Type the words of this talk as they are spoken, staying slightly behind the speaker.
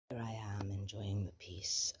enjoying the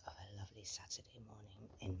peace of a lovely Saturday morning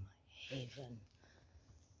in my haven.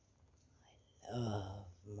 I love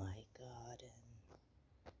my garden.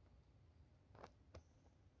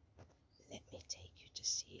 Let me take you to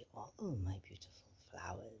see all my beautiful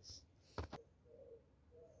flowers.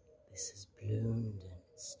 This has bloomed and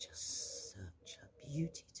it's just such a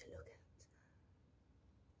beauty to look at.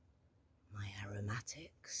 My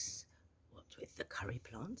aromatics, what with the curry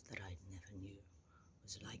plant that I never knew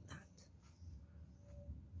was like that.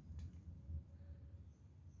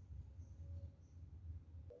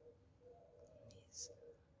 These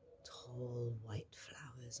tall white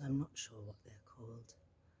flowers, I'm not sure what they're called.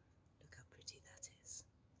 Look how pretty that is.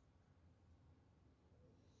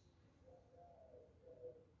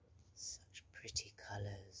 Such pretty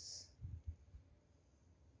colours.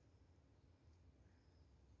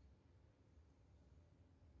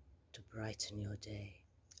 To brighten your day.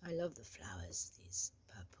 I love the flowers, these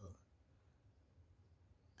purple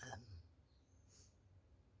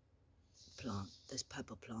this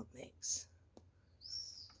purple plant mix.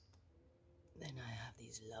 Then I have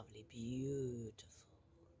these lovely, beautiful,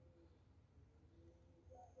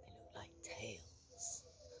 they look like tails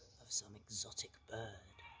of some exotic bird.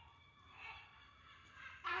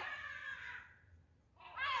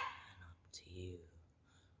 And up to you,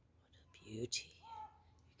 what a beauty.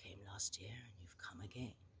 You came last year and you've come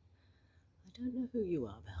again. I don't know who you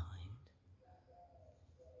are behind.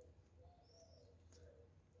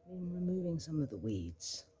 I've been removing some of the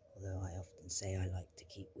weeds, although I often say I like to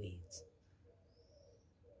keep weeds.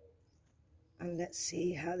 And let's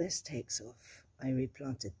see how this takes off. I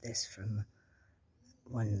replanted this from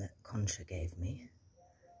one that Concha gave me.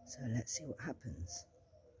 So let's see what happens.